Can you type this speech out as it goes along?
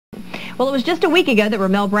Well, it was just a week ago that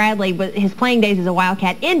Ramel Bradley, his playing days as a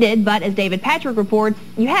Wildcat ended, but as David Patrick reports,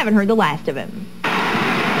 you haven't heard the last of him.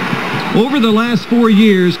 Over the last 4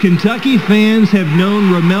 years, Kentucky fans have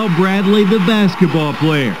known Ramel Bradley, the basketball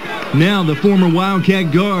player. Now the former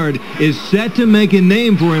Wildcat guard is set to make a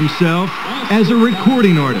name for himself as a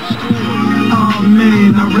recording artist. Oh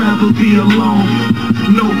man, I'd rather be alone.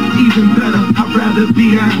 No, even better, I'd rather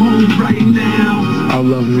be at home right now. I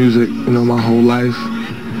love music, my whole life.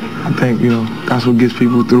 I think, that's what gets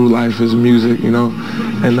people through life is music, And,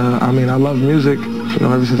 I love music,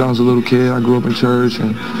 ever since I was a little kid. I grew up in church,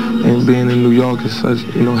 and being in New York is such,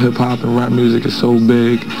 hip-hop and rap music is so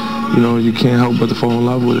big. You can't help but to fall in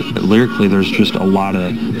love with it. Lyrically, there's just a lot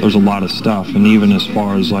of stuff, and even as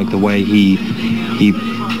far as like the way he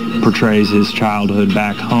portrays his childhood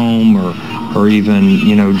back home, or even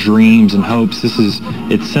dreams and hopes.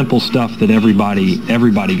 It's simple stuff that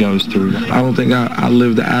everybody goes through. I don't think I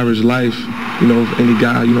live the average life, of any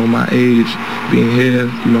guy, my age, being here,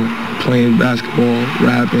 playing basketball,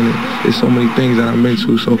 rapping, and there's so many things that I'm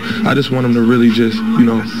into. So I just want him to really just,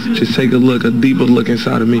 just take a deeper look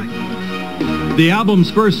inside of me. The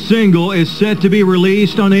album's first single is set to be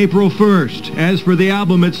released on April 1st. As for the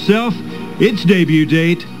album itself, its debut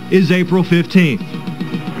date is April 15th.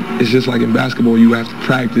 It's just like in basketball, you have to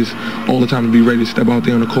practice all the time to be ready to step out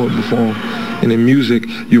there on the court and perform. And in music,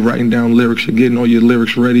 you're writing down lyrics, you're getting all your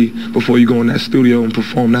lyrics ready before you go in that studio and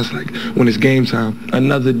perform. That's like when it's game time.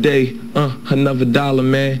 Another day, another dollar,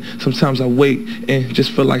 man. Sometimes I wait and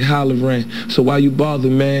just feel like hollering. So why you bother,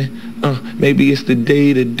 man? Maybe it's the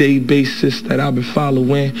day-to-day basis that I've been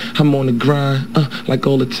following. I'm on the grind, like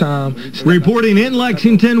all the time. Reporting in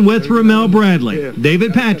Lexington with Ramel Bradley,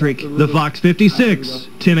 David Patrick, the Fox 56,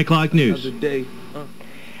 10 o'clock news.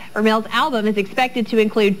 Ramel's album is expected to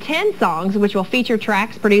include 10 songs, which will feature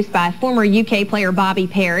tracks produced by former UK player Bobby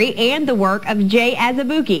Perry and the work of Jay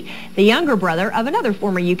Azabuki, the younger brother of another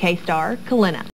former UK star, Kalina.